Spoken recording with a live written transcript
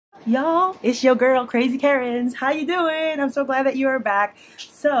Y'all, it's your girl Crazy Karens. How you doing? I'm so glad that you are back.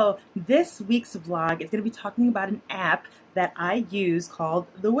 So this week's vlog is going to be talking about an app that I use called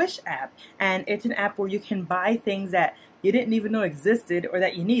the Wish app, and it's an app where you can buy things that you didn't even know existed or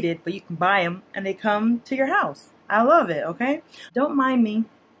that you needed, but you can buy them and they come to your house. I love it. Okay, don't mind me.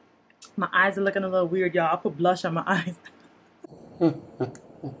 My eyes are looking a little weird, y'all. I'll put blush on my eyes.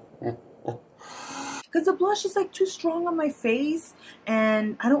 Because the blush is like too strong on my face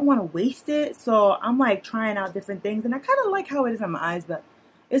and I don't want to waste it, so I'm like trying out different things, and I kind of like how it is on my eyes, but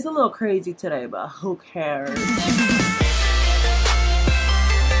it's a little crazy today, but who cares?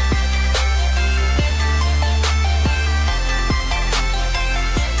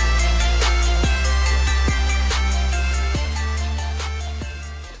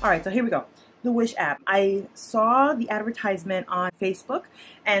 Alright, so here we go. The Wish app. I saw the advertisement on Facebook,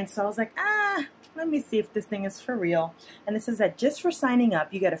 and so I was like, let me see if this thing is for real. And it says that just for signing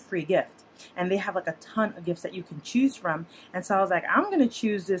up, you get a free gift. And they have like a ton of gifts that you can choose from. And so I was like, I'm going to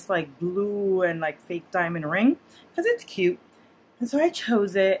choose this like blue and like fake diamond ring because it's cute. And so I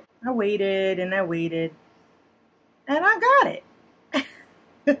chose it. I waited and I waited. And I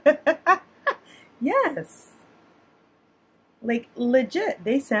got it. Yes. Like legit,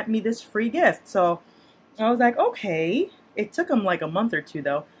 they sent me this free gift. So I was like, okay. It took them like a month or two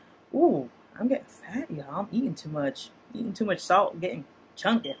though. Ooh. I'm getting fat, y'all. I'm eating too much salt, getting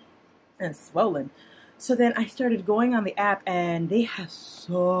chunky and swollen. So then I started going on the app, and they have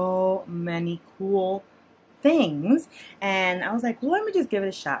so many cool things. And I was like, well, let me just give it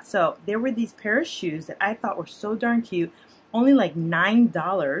a shot. So there were these pair of shoes that I thought were so darn cute, only like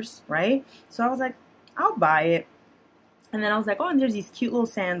 $9, right? So I was like, I'll buy it. And then I was like, oh, and there's these cute little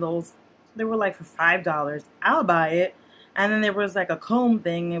sandals. They were like for $5. I'll buy it. And then there was like a comb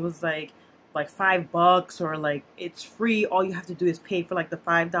thing. It was like $5, or like it's free. All you have to do is pay for like the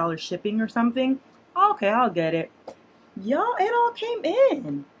 $5 shipping or something. Okay, I'll get it. Y'all, it all came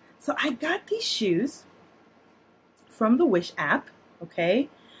in. So I got these shoes from the Wish app. Okay,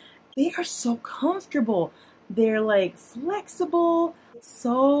 they are so comfortable. They're like flexible. It's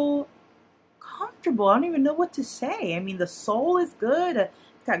so comfortable. I don't even know what to say. I mean, the sole is good.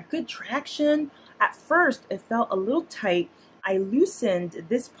 It's got good traction. At first, it felt a little tight. I loosened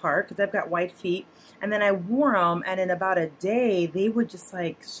this part because I've got white feet, and then I wore them, and in about a day they were just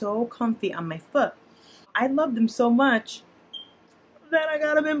like so comfy on my foot. I love them so much that I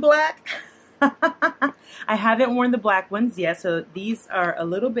got them in black. I haven't worn the black ones yet, so these are a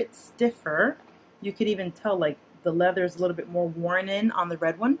little bit stiffer. You could even tell like the leather is a little bit more worn in on the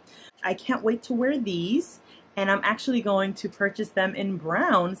red one. I can't wait to wear these. And I'm actually going to purchase them in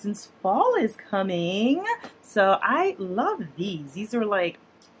brown since fall is coming. So I love these. These are like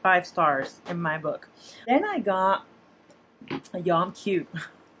 5 stars in my book. Then I got, y'all, I'm cute.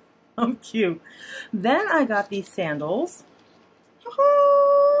 I'm cute. Then I got these sandals.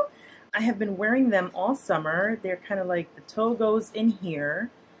 I have been wearing them all summer. They're kind of like the toe goes in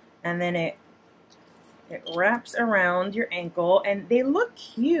here, and then it wraps around your ankle, and they look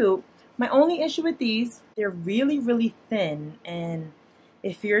cute. My only issue with these, they're really, really thin, and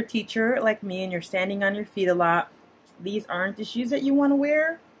if you're a teacher like me and you're standing on your feet a lot, these aren't the shoes that you want to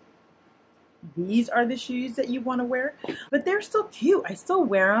wear. These are the shoes that you want to wear, but they're still cute. I still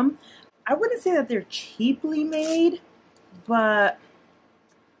wear them. I wouldn't say that they're cheaply made, but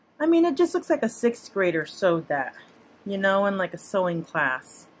I mean, it just looks like a 6th grader sewed that, you know, in like a sewing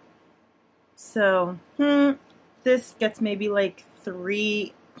class. So, this gets maybe like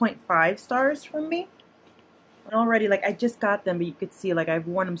 3.5 stars from me. And already, like, I just got them, but you could see like I've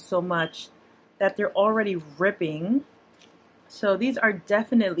worn them so much that they're already ripping. So these are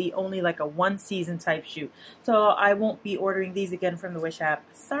definitely only like a 1 season type shoe. So I won't be ordering these again from the Wish app.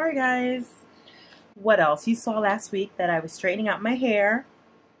 Sorry guys. What else? You saw last week that I was straightening out my hair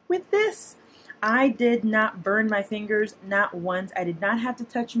with this. I did not burn my fingers, not once. I did not have to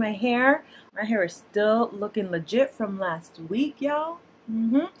touch my hair. My hair is still looking legit from last week, y'all.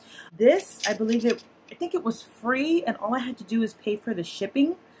 This, I think it was free, and all I had to do was pay for the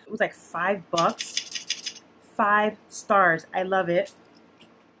shipping. It was like $5. 5 stars. I love it.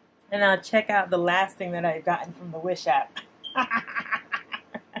 And now check out the last thing that I've gotten from the Wish app.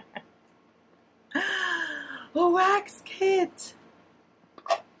 A wax kit.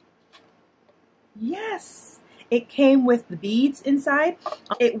 Yes. It came with the beads inside.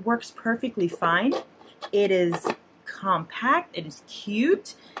 It works perfectly fine. It is compact. It is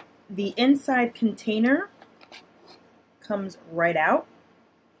cute. The inside container comes right out,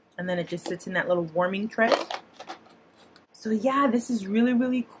 and then it just sits in that little warming tray. So yeah, this is really,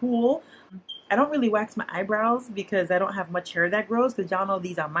 really cool. I don't really wax my eyebrows because I don't have much hair that grows, because y'all know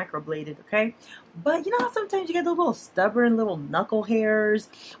these are microbladed, okay? But you know how sometimes you get those little stubborn little knuckle hairs,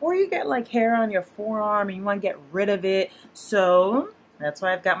 or you get like hair on your forearm and you want to get rid of it. So that's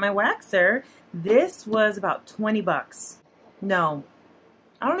why I've got my waxer. This was about 20 bucks. No,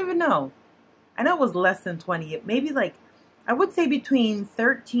 I don't even know. I know it was less than 20. Maybe like, I would say between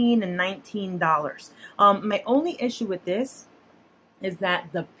 $13 and $19. My only issue with this is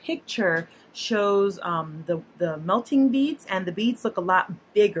that the picture shows the melting beads, and the beads look a lot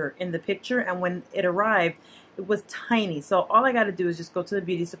bigger in the picture, and when it arrived it was tiny. So all I got to do is just go to the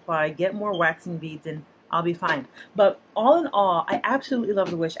beauty supply, get more waxing beads, and I'll be fine. But all in all, I absolutely love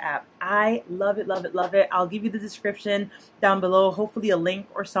the Wish app. I love it, love it, love it. I'll give you the description down below, hopefully a link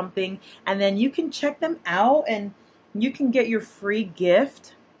or something, and then you can check them out and you can get your free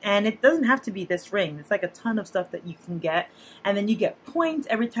gift. And it doesn't have to be this ring. It's like a ton of stuff that you can get. And then you get points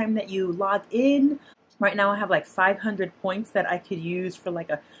every time that you log in. Right now I have like 500 points that I could use for like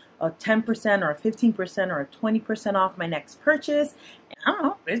a 10% or a 15% or a 20% off my next purchase. And I don't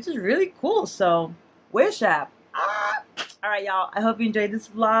know, it's just really cool. So, Wish app. Alright y'all, I hope you enjoyed this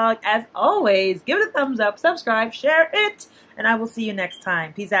vlog. As always, give it a thumbs up, subscribe, share it, and I will see you next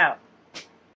time. Peace out.